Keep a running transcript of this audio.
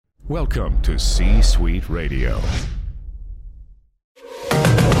Welcome to C-Suite Radio.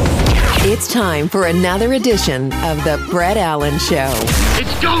 It's time for another edition of The Brett Allen Show.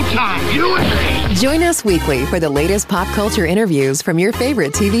 It's go time, you and me! Join us weekly for the latest pop culture interviews from your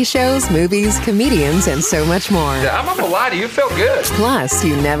favorite TV shows, movies, comedians, and so much more. Yeah, I'm not gonna lie to you, felt good. Plus,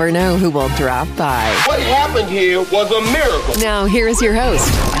 you never know who will drop by. What happened here was a miracle. Now, here is your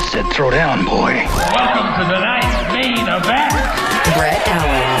host, I said throw down, boy. Welcome to tonight's main event. Brett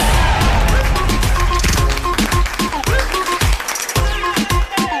Allen.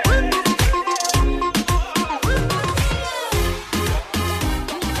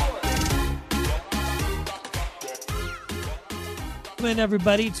 Welcome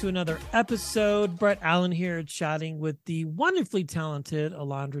everybody to another episode. Brett Allen here chatting with the wonderfully talented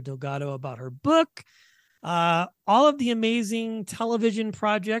Alondra Delgado about her book, all of the amazing television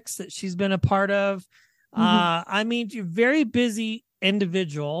projects that she's been a part of. I mean, you're a very busy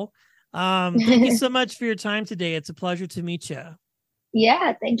individual. Thank you so much for your time today. It's a pleasure to meet you.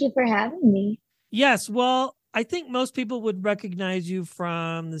 Yeah, thank you for having me. Yes, well, I think most people would recognize you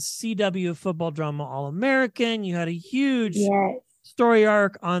from the CW football drama All-American. You had a huge story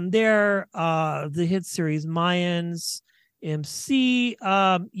arc on there, the hit series Mayans, MC.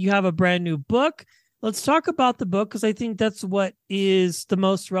 You have a brand new book. Let's talk about the book because I think that's what is the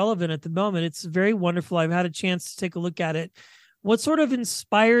most relevant at the moment. It's very wonderful. I've had a chance to take a look at it. What sort of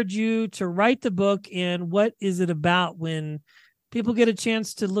inspired you to write the book, and what is it about when people get a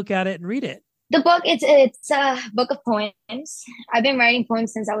chance to look at it and read it? The book, it's a book of poems. I've been writing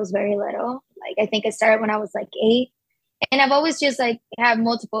poems since I was very little. Like, I think it started when I was like 8. And I've always just like have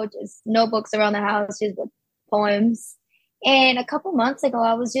multiple just notebooks around the house just with poems. And a couple months ago,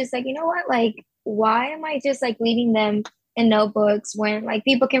 I was just like, you know what? Like, why am I just like leaving them in notebooks when like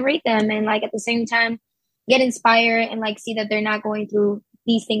people can read them and like at the same time get inspired and like see that they're not going through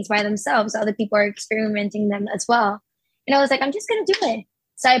these things by themselves. Other people are experimenting them as well. And I was like, I'm just going to do it.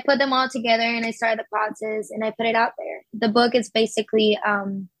 So I put them all together and I started the process and I put it out there. The book is basically,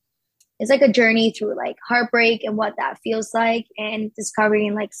 it's like a journey through like heartbreak and what that feels like and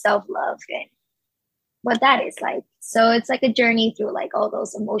discovering like self-love and what that is like. So it's like a journey through like all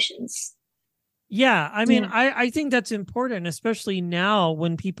those emotions. Yeah. I mean, I think that's important, especially now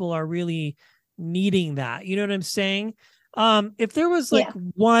when people are really needing that. You know what I'm saying? If there was like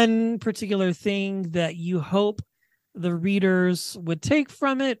one particular thing that you hope the readers would take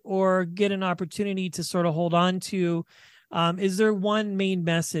from it or get an opportunity to sort of hold on to, is there one main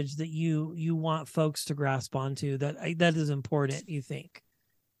message that you want folks to grasp onto that is important, you think?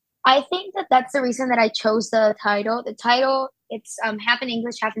 I think that's the reason that I chose the title. The title, it's half in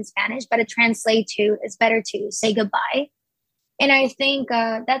English, half in Spanish, but it translates to, it's better to say goodbye. And I think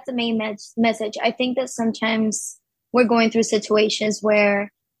that's the main message. I think that sometimes we're going through situations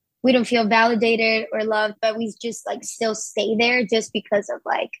where we don't feel validated or loved, but we just like still stay there just because of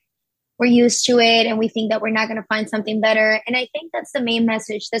like, we're used to it and we think that we're not going to find something better. And I think that's the main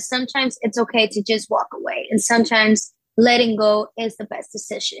message, that sometimes it's okay to just walk away. And sometimes letting go is the best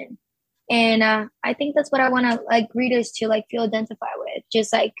decision. And I think that's what I want to like readers to like feel identified with.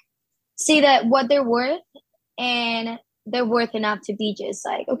 Just like see that what they're worth and they're worth enough to be just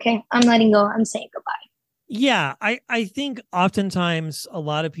like, okay, I'm letting go. I'm saying goodbye. Yeah, I think oftentimes a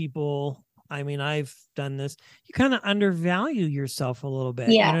lot of people, I mean, I've done this, you kind of undervalue yourself a little bit.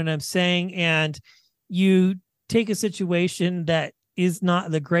 Yeah. You know what I'm saying? And you take a situation that is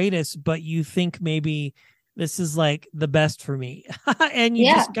not the greatest, but you think maybe this is like the best for me. And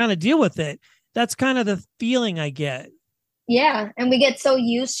you just kind of deal with it. That's kind of the feeling I get. Yeah. And we get so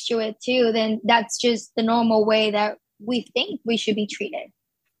used to it too. Then that's just the normal way that we think we should be treated.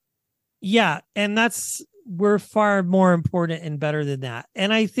 Yeah. And we're far more important and better than that.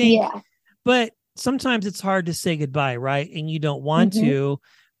 And I think, but sometimes it's hard to say goodbye, right? And you don't want to,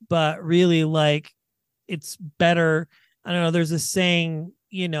 but really like it's better. I don't know. There's a saying,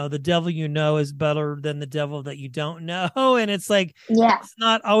 you know, the devil you know is better than the devil that you don't know. And it's like, it's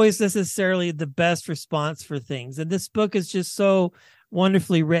not always necessarily the best response for things. And this book is just so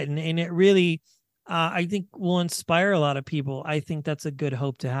wonderfully written. And it really, I think will inspire a lot of people. I think that's a good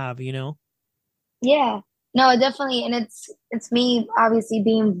hope to have, you know? Yeah. No, definitely. And it's me obviously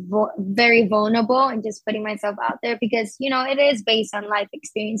being very vulnerable and just putting myself out there because, you know, it is based on life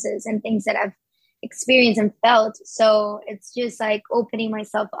experiences and things that I've experienced and felt. So it's just like opening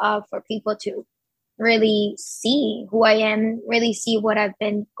myself up for people to really see who I am, really see what I've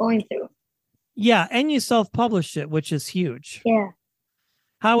been going through. Yeah. And you self-published it, which is huge. Yeah.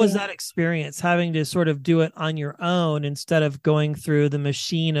 How was that experience, having to sort of do it on your own instead of going through the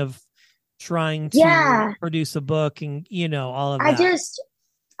machine of trying to produce a book and, you know, all of that?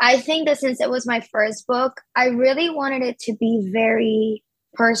 I think that since it was my first book, I really wanted it to be very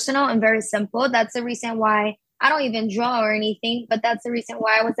personal and very simple. That's the reason why I don't even draw or anything, but that's the reason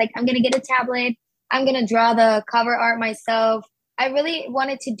why I was like, I'm going to get a tablet. I'm going to draw the cover art myself. I really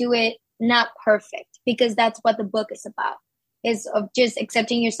wanted to do it not perfect, because that's what the book is about, is of just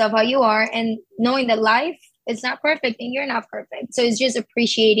accepting yourself how you are and knowing that life is not perfect and you're not perfect. So it's just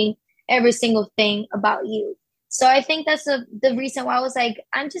appreciating every single thing about you. So I think that's the reason why I was like,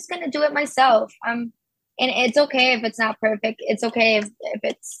 I'm just going to do it myself. And it's okay if it's not perfect. It's okay if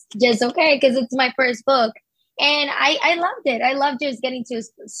it's just okay, because it's my first book. And I loved it. I loved just getting to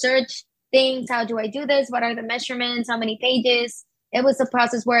search things. How do I do this? What are the measurements? How many pages? It was a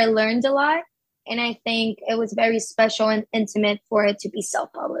process where I learned a lot. And I think it was very special and intimate for it to be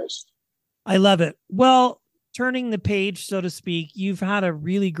self-published. I love it. Well, turning the page, so to speak, you've had a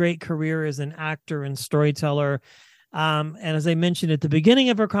really great career as an actor and storyteller. And as I mentioned at the beginning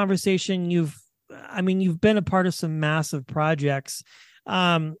of our conversation, you've been a part of some massive projects.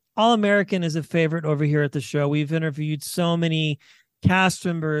 All American is a favorite over here at the show. We've interviewed so many cast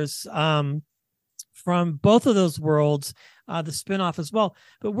members from both of those worlds, the spinoff as well.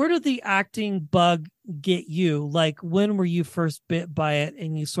 But where did the acting bug get you? Like, when were you first bit by it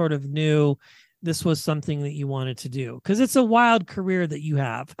and you sort of knew this was something that you wanted to do? Because it's a wild career that you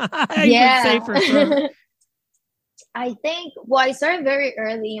have. I would say for sure. I think, I started very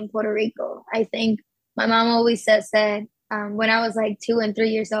early in Puerto Rico. I think my mom always said when I was like 2 and 3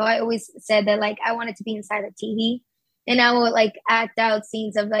 years old, I always said that like I wanted to be inside the TV, and I would like act out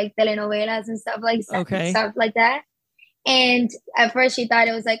scenes of like telenovelas and stuff like that. And at first she thought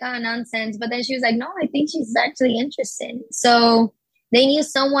it was like, oh, nonsense. But then she was like, no, I think she's actually interested. So they knew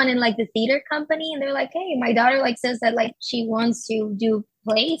someone in like the theater company, and they're like, hey, my daughter like says that like she wants to do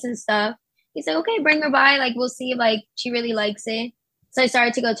plays and stuff. He said, okay, bring her by. Like, we'll see if like she really likes it. So I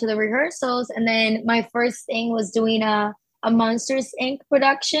started to go to the rehearsals. And then my first thing was doing a Monsters Inc.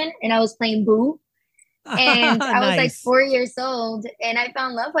 production, and I was playing Boo. And I was like 4 years old, and I fell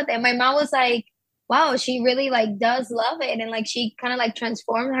in love with it. My mom was like, wow, she really like does love it. And like, she kind of like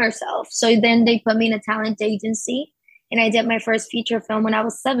transformed herself. So then they put me in a talent agency, and I did my first feature film when I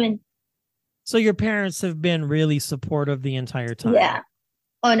was 7. So your parents have been really supportive the entire time. Yeah.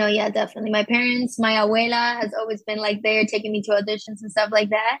 Oh, no, yeah, definitely. My parents, my abuela has always been like there taking me to auditions and stuff like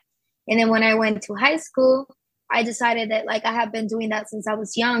that. And then when I went to high school, I decided that like I have been doing that since I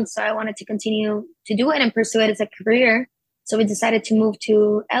was young. So I wanted to continue to do it and pursue it as a career. So we decided to move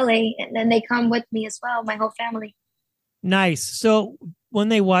to LA, and then they come with me as well, my whole family. Nice. So when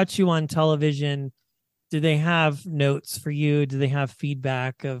they watch you on television, do they have notes for you? Do they have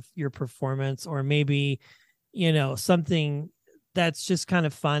feedback of your performance, or maybe, something that's just kind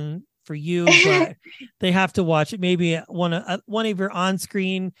of fun for you, but they have to watch it? Maybe one of your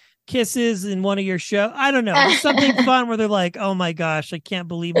on-screen kisses in one of your shows. I don't know. There's something fun where they're like, oh my gosh, I can't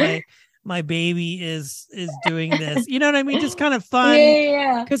believe my baby is doing this. You know what I mean? Just kind of fun.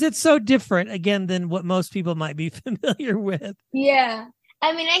 Yeah. Because it's so different, again, than what most people might be familiar with. Yeah.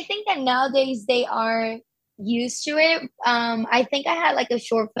 I mean, I think that nowadays they are used to it. I think I had like a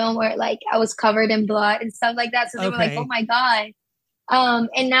short film where like I was covered in blood and stuff like that. So they were like, oh my God.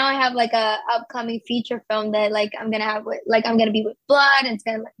 And now I have like a upcoming feature film that like I'm gonna be with blood, and it's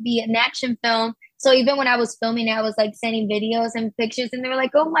gonna be an action film. So even when I was filming it, I was like sending videos and pictures, and they were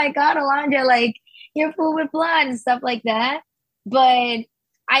like, oh my God, Alondra, like you're full with blood and stuff like that. But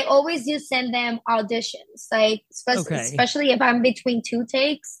I always just send them auditions, like especially if I'm between 2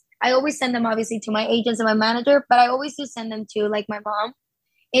 takes. I always send them obviously to my agents and my manager, but I always just send them to like my mom,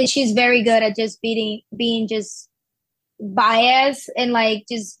 and she's very good at just being just bias and like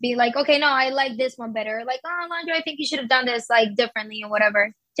just be like, okay, no, I like this one better. Like, oh, Alondra, I think you should have done this like differently or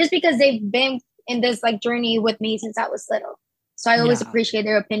whatever. Just because they've been in this like journey with me since I was little, so I always appreciate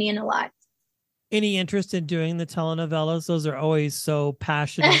their opinion a lot. Any interest in doing the telenovelas? Those are always so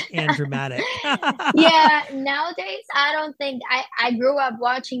passionate and dramatic. Yeah, nowadays I don't think I grew up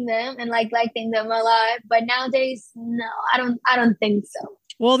watching them and like liking them a lot, but nowadays no, I don't think so.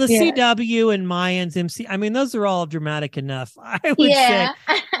 Well, the CW and Mayans, MC, I mean, those are all dramatic enough, I would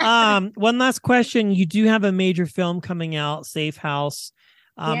say. One last question. You do have a major film coming out, Safe House.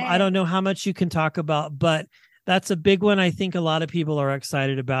 I don't know how much you can talk about, but that's a big one. I think a lot of people are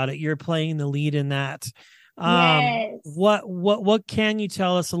excited about it. You're playing the lead in that. What can you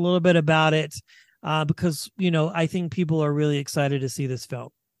tell us a little bit about it? Because, I think people are really excited to see this film.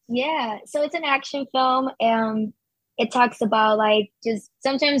 Yeah. So it's an action film. It talks about like just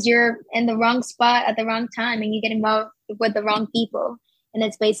sometimes you're in the wrong spot at the wrong time and you get involved with the wrong people. And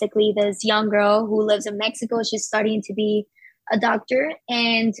it's basically this young girl who lives in Mexico. She's starting to be a doctor,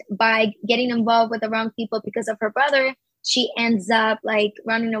 and by getting involved with the wrong people because of her brother, she ends up like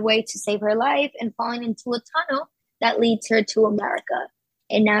running away to save her life and falling into a tunnel that leads her to America.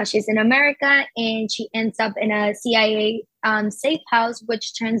 And now she's in America, and she ends up in a CIA safe house,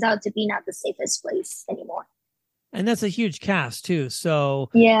 which turns out to be not the safest place anymore. And that's a huge cast too. So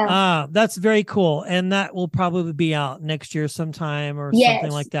yeah, that's very cool. And that will probably be out next year sometime or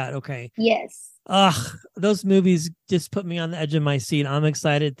something like that. Okay. Yes. Those movies just put me on the edge of my seat. I'm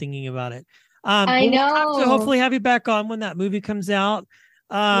excited thinking about it. I know. We'll have to hopefully have you back on when that movie comes out.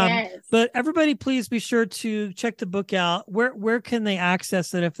 Yes. But everybody, please be sure to check the book out. Where can they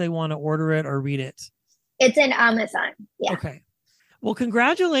access it if they want to order it or read it? It's in Amazon. Yeah. Okay. Well,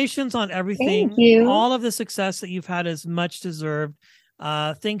 congratulations on everything. Thank you. All of the success that you've had is much deserved.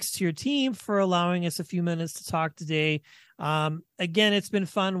 Thanks to your team for allowing us a few minutes to talk today. Again, it's been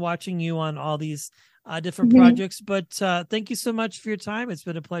fun watching you on all these different projects, but thank you so much for your time. It's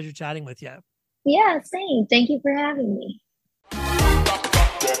been a pleasure chatting with you. Yeah, same. Thank you for having me.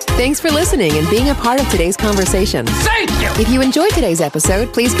 Thanks for listening and being a part of today's conversation. Thank you. If you enjoyed today's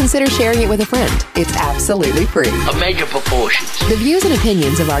episode, please consider sharing it with a friend. It's absolutely free. Of major proportions. The views and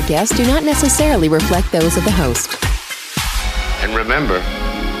opinions of our guests do not necessarily reflect those of the host. And remember,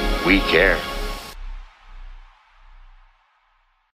 we care.